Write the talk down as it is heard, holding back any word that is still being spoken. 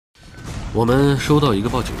我们收到一个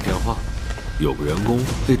报警电话，有个员工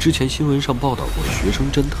被之前新闻上报道过的学生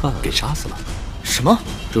侦探给杀死了。什么？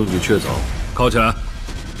证据确凿，铐起来。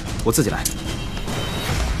我自己来。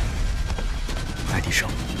爱迪生，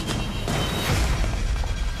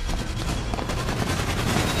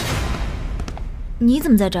你怎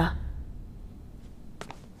么在这儿？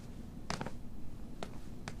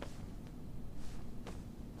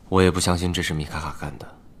我也不相信这是米卡卡干的，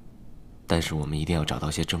但是我们一定要找到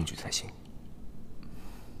些证据才行。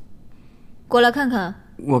过来看看。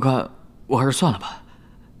我看我还是算了吧。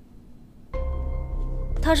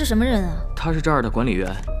他是什么人啊？他是这儿的管理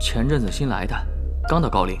员，前阵子新来的，刚到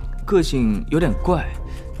高龄，个性有点怪，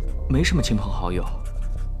没什么亲朋好友。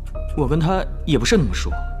我跟他也不是那么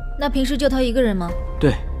熟。那平时就他一个人吗？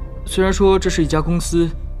对，虽然说这是一家公司，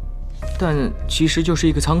但其实就是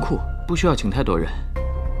一个仓库，不需要请太多人。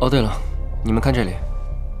哦，对了，你们看这里，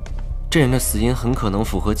这人的死因很可能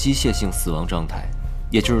符合机械性死亡状态，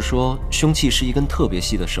也就是说，凶器是一根特别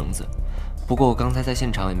细的绳子。不过我刚才在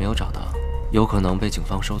现场也没有找到，有可能被警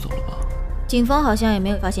方收走了吧？警方好像也没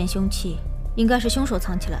有发现凶器，应该是凶手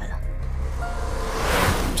藏起来了。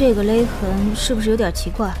这个勒痕是不是有点奇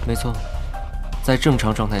怪？没错，在正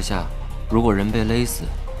常状态下，如果人被勒死，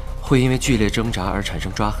会因为剧烈挣扎而产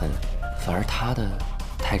生抓痕，反而他的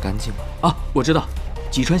太干净了。啊，我知道，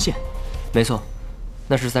吉川县。没错，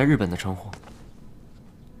那是在日本的称呼。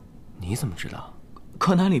你怎么知道？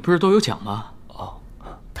柯南里不是都有讲吗？哦，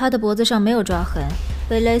他的脖子上没有抓痕，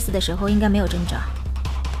被勒死的时候应该没有挣扎。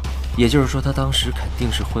也就是说，他当时肯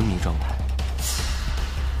定是昏迷状态。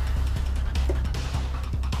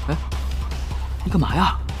哎，你干嘛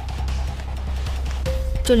呀？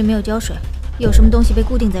这里没有胶水，有什么东西被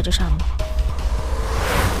固定在这上面？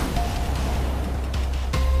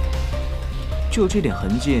就这点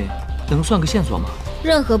痕迹，能算个线索吗？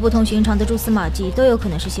任何不同寻常的蛛丝马迹都有可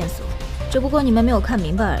能是线索，只不过你们没有看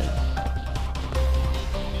明白而已。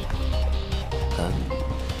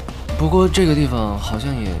不过这个地方好像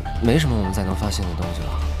也没什么我们再能发现的东西了。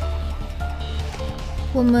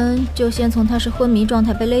我们就先从他是昏迷状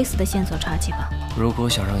态被勒死的线索查起吧。如果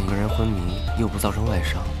想让一个人昏迷又不造成外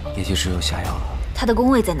伤，也就只有下药了。他的工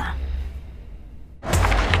位在哪儿？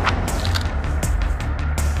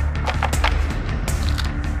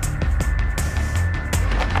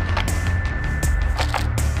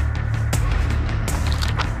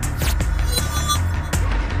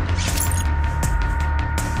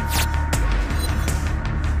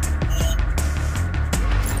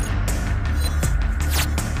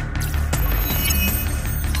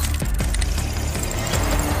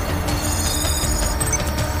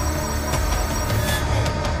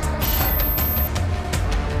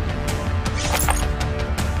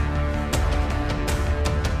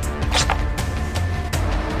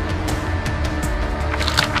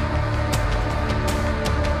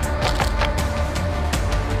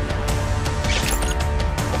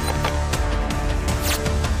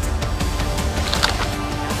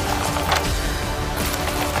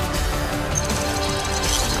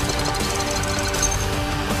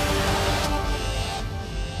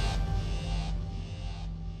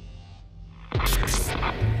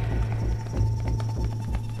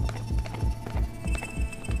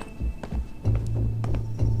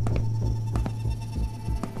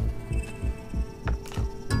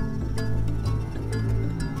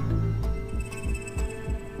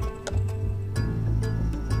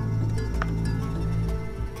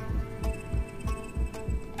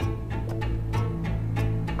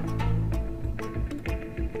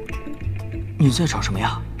你在找什么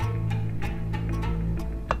呀？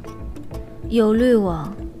有滤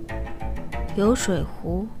网，有水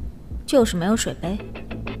壶，就是没有水杯。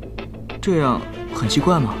这样很奇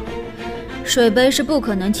怪吗？水杯是不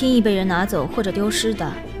可能轻易被人拿走或者丢失的，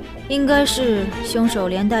应该是凶手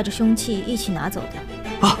连带着凶器一起拿走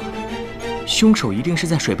的。啊！凶手一定是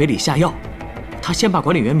在水杯里下药，他先把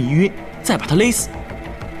管理员迷晕，再把他勒死。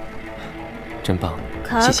真棒！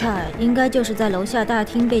卡卡应该就是在楼下大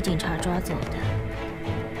厅被警察抓走的。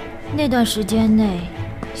那段时间内，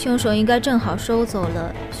凶手应该正好收走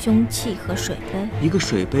了凶器和水杯。一个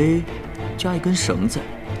水杯加一根绳子，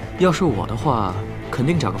要是我的话，肯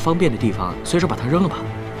定找个方便的地方随手把它扔了吧。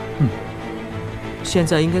现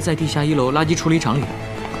在应该在地下1楼垃圾处理厂里。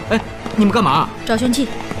哎，你们干嘛？找凶器。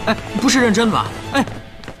哎，不是认真的吧？哎，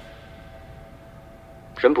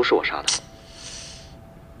人不是我杀的。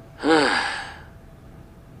唉，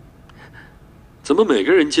怎么每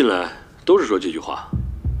个人进来都是说这句话？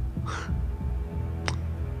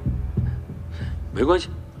没关系，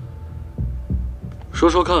说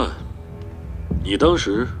说看，你当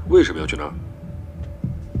时为什么要去那儿？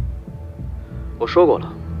我说过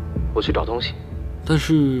了，我去找东西。但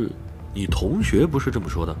是你同学不是这么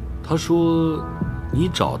说的？他说你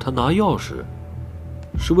找他拿钥匙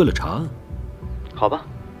是为了查案。好吧，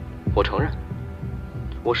我承认，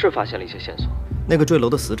我是发现了一些线索。那个坠楼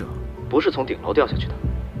的死者不是从顶楼掉下去的，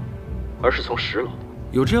而是从10楼。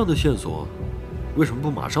有这样的线索，为什么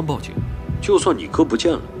不马上报警？就算你哥不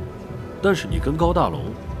见了，但是你跟高大龙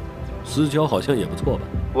私交好像也不错吧？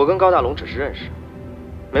我跟高大龙只是认识，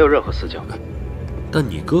没有任何私交。但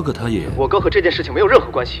你哥哥他也……我哥和这件事情没有任何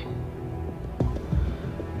关系。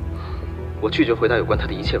我拒绝回答有关他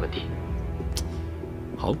的一切问题。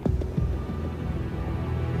好，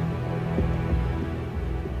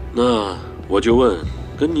那我就问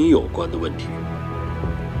跟你有关的问题。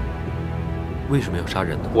为什么要杀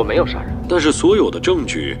人呢？我没有杀人，但是所有的证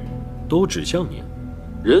据都指向你。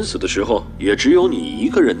人死的时候也只有你一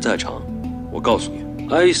个人在场。我告诉你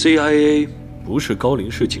 ，ICIA 不是高陵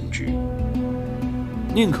市警局，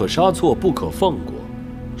宁可杀错不可放过，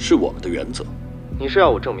是我们的原则。你是要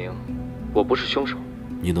我证明我不是凶手？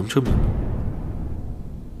你能证明吗？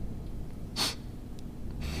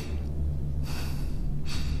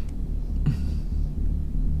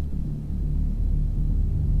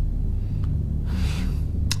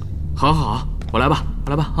好，好，好，我来吧，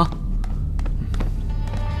啊！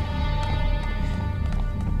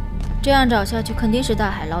这样找下去肯定是大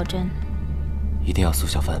海捞针，一定要缩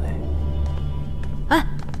小范围。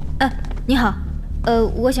你好，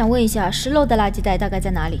我想问一下，10楼的垃圾袋大概在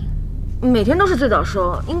哪里？每天都是最早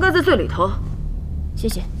收，应该在最里头。谢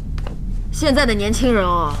谢。现在的年轻人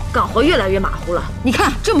哦，干活越来越马虎了。你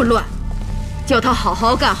看这么乱，叫他好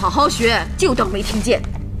好干，好好学，就当没听见。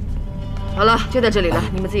好了，就在这里了，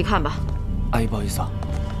你们自己看吧。阿姨，不好意思啊。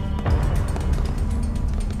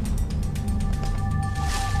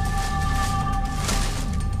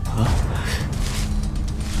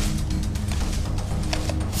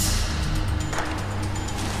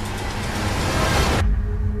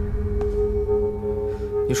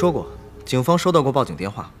你说过，警方收到过报警电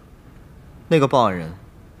话，那个报案人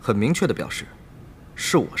很明确地表示，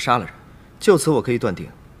是我杀了人。就此，我可以断定，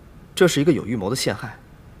这是一个有预谋的陷害。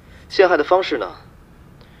陷害的方式呢，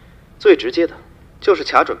最直接的就是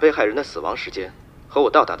卡准被害人的死亡时间和我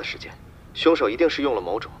到达的时间。凶手一定是用了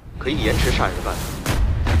某种可以延迟杀人的办法。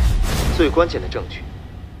最关键的证据，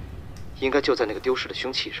应该就在那个丢失的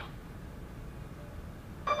凶器上。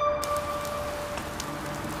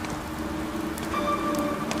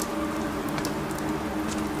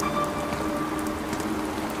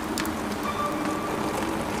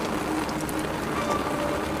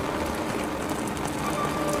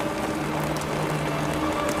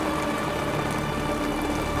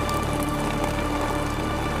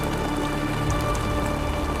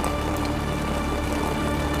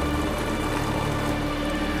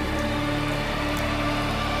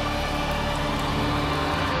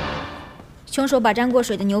凶手把沾过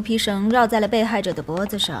水的牛皮绳绕在了被害者的脖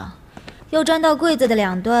子上，又粘到柜子的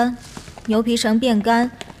两端。牛皮绳变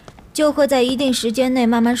干，就会在一定时间内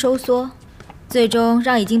慢慢收缩，最终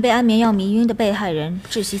让已经被安眠药迷晕的被害人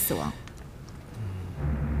窒息死亡。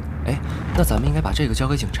那咱们应该把这个交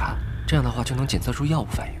给警察，这样的话就能检测出药物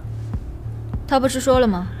反应。他不是说了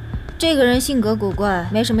吗？这个人性格古怪，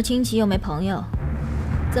没什么亲戚又没朋友，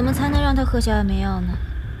怎么才能让他喝下安眠药呢？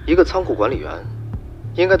一个仓库管理员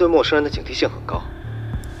应该对陌生人的警惕性很高，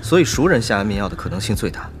所以熟人下安眠药的可能性最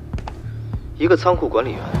大。一个仓库管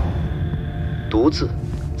理员独自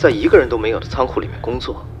在一个人都没有的仓库里面工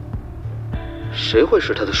作，谁会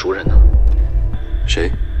是他的熟人呢？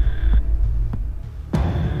谁？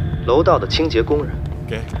楼道的清洁工人。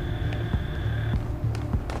给。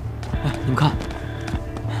你们看，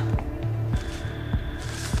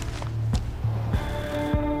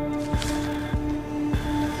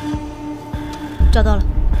找到了。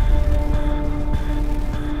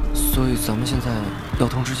所以咱们现在要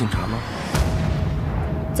通知警察吗？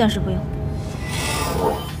暂时不用。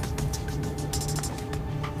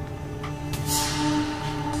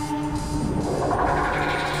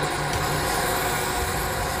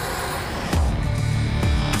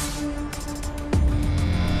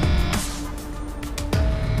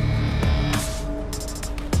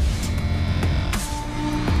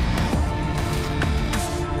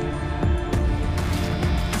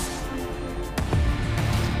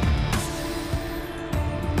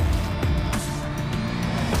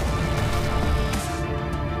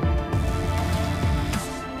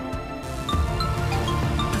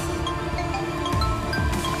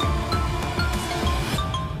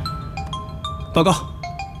报告，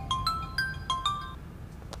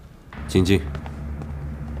请进。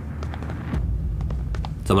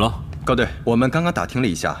怎么了？高队，我们刚刚打听了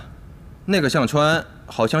一下，那个项川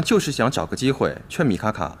好像就是想找个机会劝米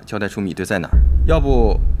卡卡交代出米队在哪儿。要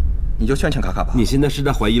不，你就劝劝卡卡吧。你现在是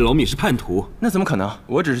在怀疑老米是叛徒？那怎么可能？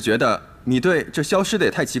我只是觉得米队这消失的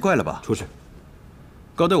也太奇怪了吧。出去，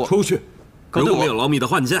高队我出去。高队如果没有老米的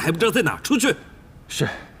话，你现在还不知道在哪儿？出去。是。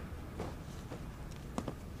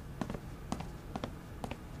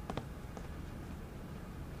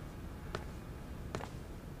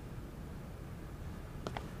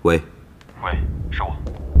喂，是我。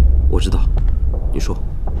我知道，你说。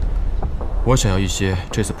我想要一些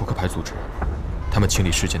这次扑克牌组织他们清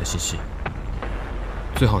理事件的信息，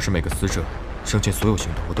最好是每个死者生前所有行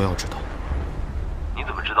动我都要知道。你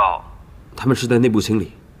怎么知道？他们是在内部清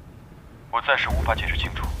理。我暂时无法解释清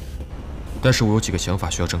楚，但是我有几个想法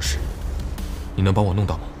需要证实，你能帮我弄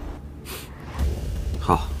到吗？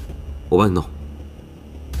好，我帮你弄。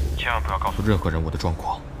千万不要告诉任何人我的状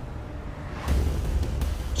况。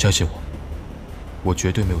相信我，我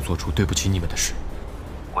绝对没有做出对不起你们的事。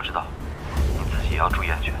我知道，你自己也要注意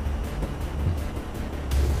安全。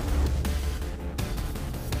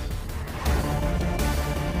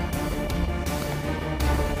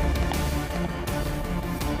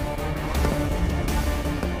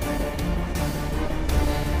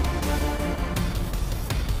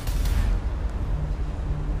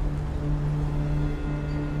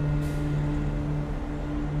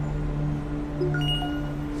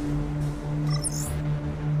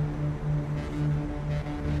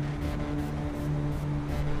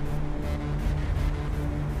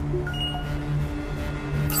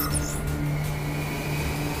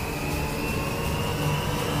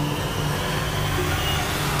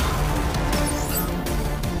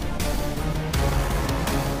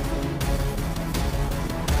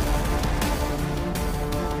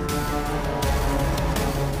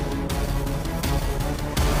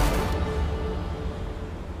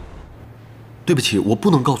对不起，我不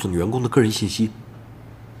能告诉你员工的个人信息。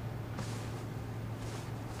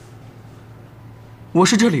我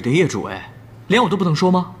是这里的业主哎，连我都不能说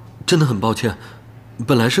吗？真的很抱歉，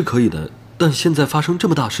本来是可以的，但现在发生这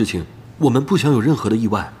么大事情，我们不想有任何的意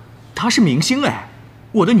外。她是明星哎，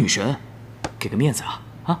我的女神，给个面子啊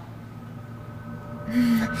啊！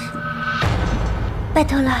拜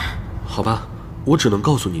托了。好吧，我只能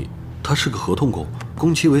告诉你，他是个合同工，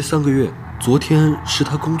工期为3个月，昨天是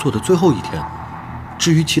他工作的最后一天。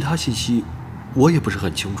至于其他信息，我也不是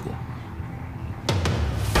很清楚。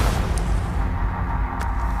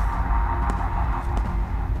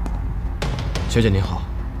小姐您好，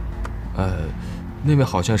那位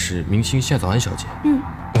好像是明星夏早安小姐。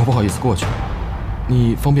我不好意思过去，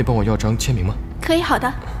你方便帮我要张签名吗？可以，好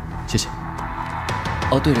的。谢谢。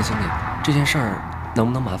哦，对了，经理，这件事儿能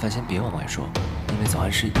不能麻烦先别往外说，因为早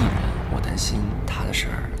安是艺人，我担心他的事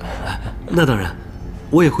儿。那当然，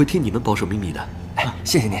我也会替你们保守秘密的。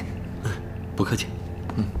谢谢您。不客气。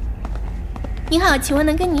你好，请问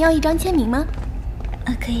能跟您要一张签名吗？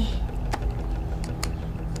可以。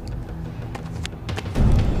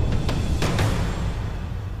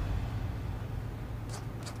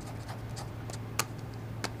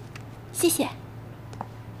谢谢。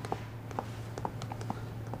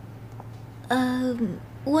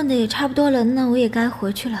问的也差不多了，那我也该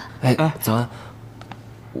回去了。哎，早安。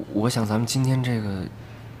我想咱们今天这个，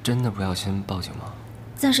真的不要先报警吗？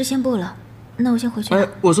暂时先不了，那我先回去了。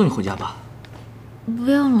我送你回家吧。不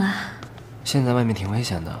用了。现在外面挺危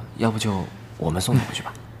险的，要不就我们送你回去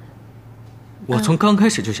吧。我从刚开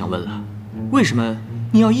始就想问了，为什么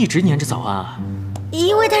你要一直黏着早安啊？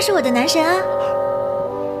因为他是我的男神啊。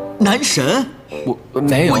男神？我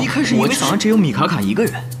没有。我一开始以为早安只有米卡卡一个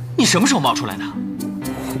人，你什么时候冒出来的？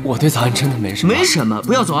我对早安真的没什么。没什么，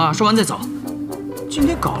不要走啊，说完再走。今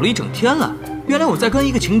天搞了一整天了，原来我在跟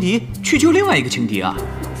一个情敌去救另外一个情敌啊！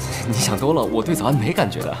你想多了，我对早安没感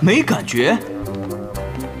觉的。没感觉？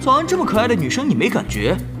早安这么可爱的女生，你没感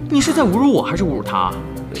觉？你是在侮辱我还是侮辱她？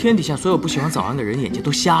天底下所有不喜欢早安的人眼睛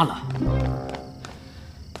都瞎了。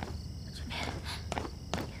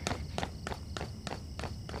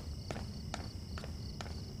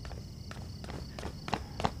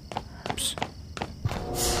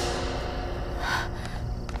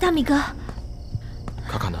大米哥。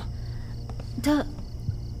卡卡呢？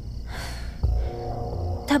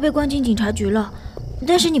他被关进警察局了，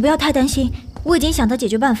但是你不要太担心，我已经想到解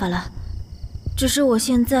决办法了。只是我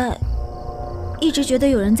现在一直觉得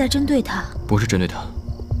有人在针对他。不是针对他，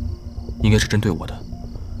应该是针对我的。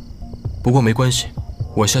不过没关系，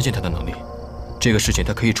我相信他的能力，这个事情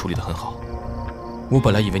他可以处理得很好。我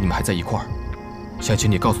本来以为你们还在一块儿，想请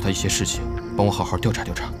你告诉他一些事情，帮我好好调查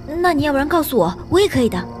调查。那你要不然告诉我，我也可以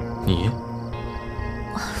的。你？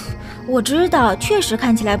我知道，确实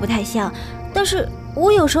看起来不太像，但是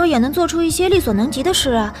我有时候也能做出一些力所能及的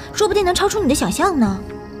事啊，说不定能超出你的想象呢。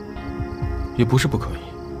也不是不可以，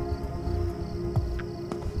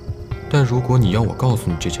但如果你要我告诉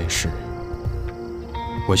你这件事，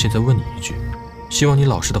我现在问你一句，希望你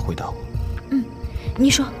老实的回答我。你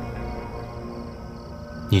说，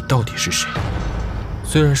你到底是谁？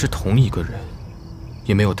虽然是同一个人，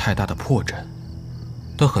也没有太大的破绽，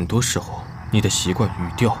但很多时候，你的习惯、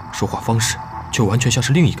语调、说话方式，却完全像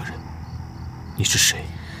是另一个人。你是谁？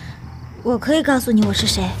我可以告诉你我是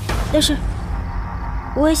谁，但是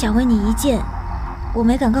我也想问你一件我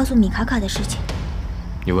没敢告诉米卡卡的事情。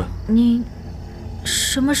你问。你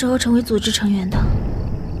什么时候成为组织成员的？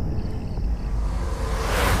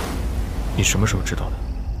你什么时候知道的？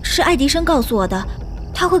是爱迪生告诉我的，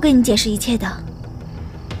他会跟你解释一切的。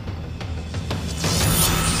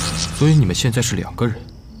所以你们现在是2个人，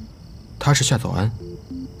他是夏早安，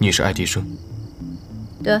你是爱迪生。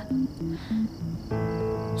对。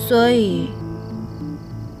所以，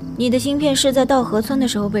你的芯片是在稻河村的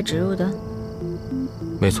时候被植入的？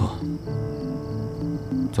没错。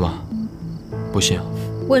怎么，不信啊？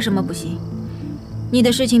为什么不信？你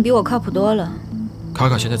的事情比我靠谱多了。卡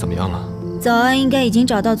卡现在怎么样了？早安应该已经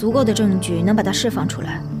找到足够的证据，能把他释放出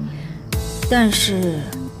来。但是，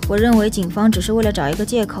我认为警方只是为了找一个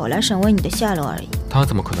借口来审问你的下落而已。他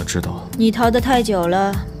怎么可能知道？你逃得太久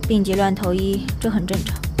了，病急乱投医，这很正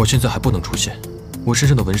常。我现在还不能出现。我身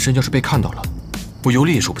上的纹身要是被看到了，我游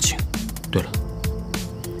离也说不清。对了，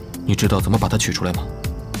你知道怎么把它取出来吗？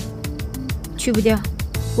去不掉，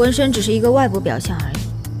纹身只是一个外部表象而已。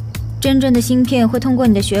真正的芯片会通过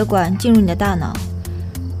你的血管进入你的大脑，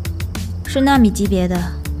是纳米级别的，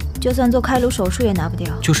就算做开颅手术也拿不掉。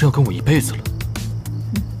就是要跟我一辈子了。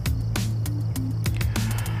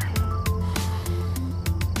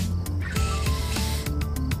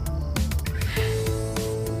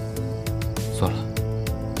算了，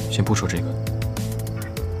先不说这个。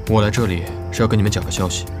我来这里是要跟你们讲个消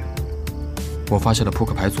息。我发现了扑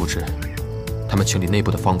克牌组织，他们清理内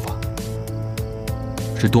部的方法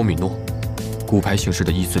是多米诺、骨牌形式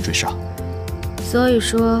的依次追杀。所以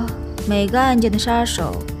说，每个案件的杀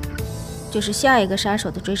手就是下一个杀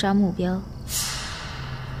手的追杀目标。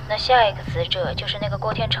那下一个死者就是那个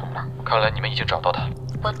郭天成了。看来你们已经找到他。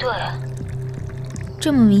不对，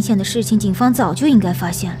这么明显的事情，警方早就应该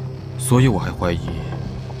发现了。所以我还怀疑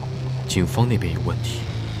警方那边有问题。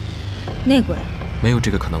内鬼？没有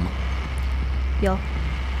这个可能吗？有，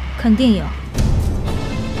肯定有。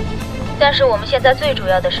但是我们现在最主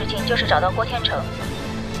要的事情就是找到郭天成。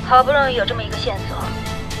好不容易有这么一个线索，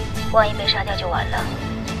万一被杀掉就完了。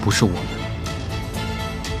不是我们，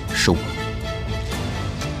是我。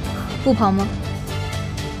不跑吗？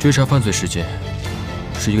追查犯罪事件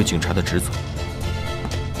是一个警察的职责。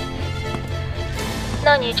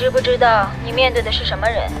那你知不知道你面对的是什么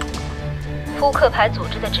人？扑克牌组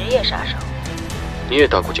织的职业杀手。你也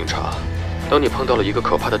当过警察，当你碰到了一个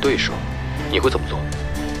可怕的对手，你会怎么做？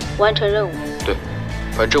完成任务。对，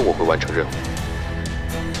反正我会完成任务。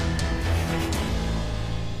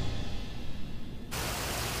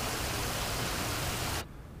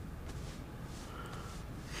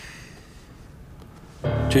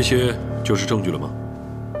这些就是证据了吗？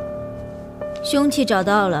凶器找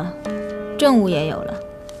到了，证物也有了，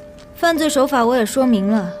犯罪手法我也说明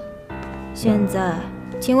了。现在，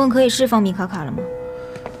请问可以释放米卡卡了吗？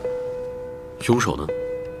凶手呢？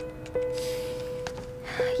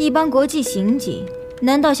一帮国际刑警，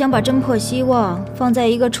难道想把侦破希望放在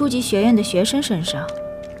一个初级学院的学生身上？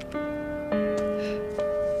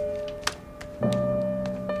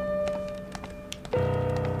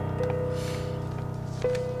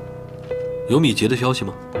有米杰的消息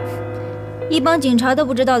吗？一帮警察都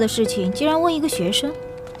不知道的事情，竟然问一个学生。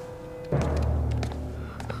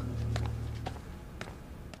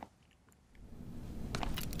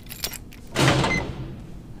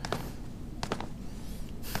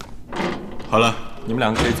好了，你们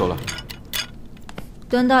2个可以走了。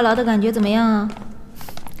蹲大牢的感觉怎么样啊？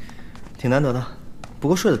挺难得的，不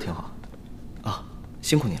过睡得挺好。啊，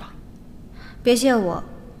辛苦你了。别谢我，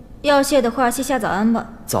要谢的话谢夏早安吧。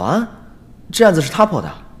早安，这案子是他破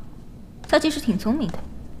的。他其实挺聪明的。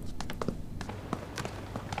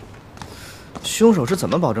凶手是怎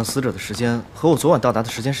么保证死者的时间和我昨晚到达的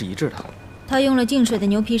时间是一致的？他用了进水的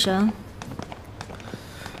牛皮绳。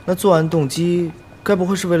那作案动机该不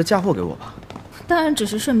会是为了嫁祸给我吧？当然只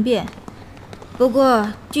是顺便，不过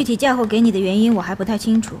具体嫁祸给你的原因我还不太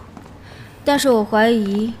清楚。但是我怀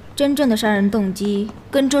疑真正的杀人动机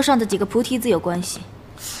跟桌上的几个菩提子有关系。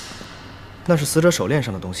那是死者手链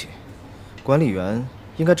上的东西，管理员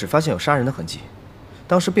应该只发现有杀人的痕迹，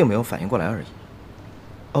当时并没有反应过来而已。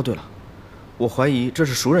哦，对了，我怀疑这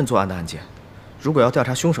是熟人作案的案件。如果要调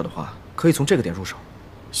查凶手的话，可以从这个点入手。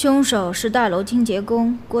凶手是大楼清洁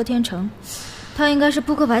工郭天成，他应该是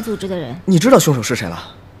扑克牌组织的人。你知道凶手是谁了？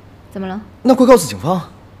怎么了？那快告诉警方。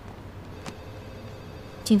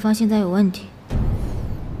警方现在有问题。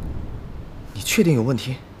你确定有问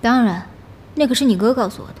题？当然，那可是你哥告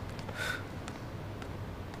诉我的。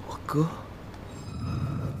我哥？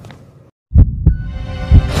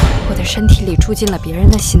我的身体里住进了别人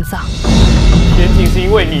的心脏。严谨是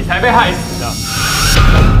因为你才被害死的。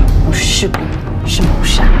不是事故，是谋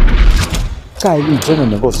杀。概率真的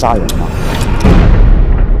能够杀人吗？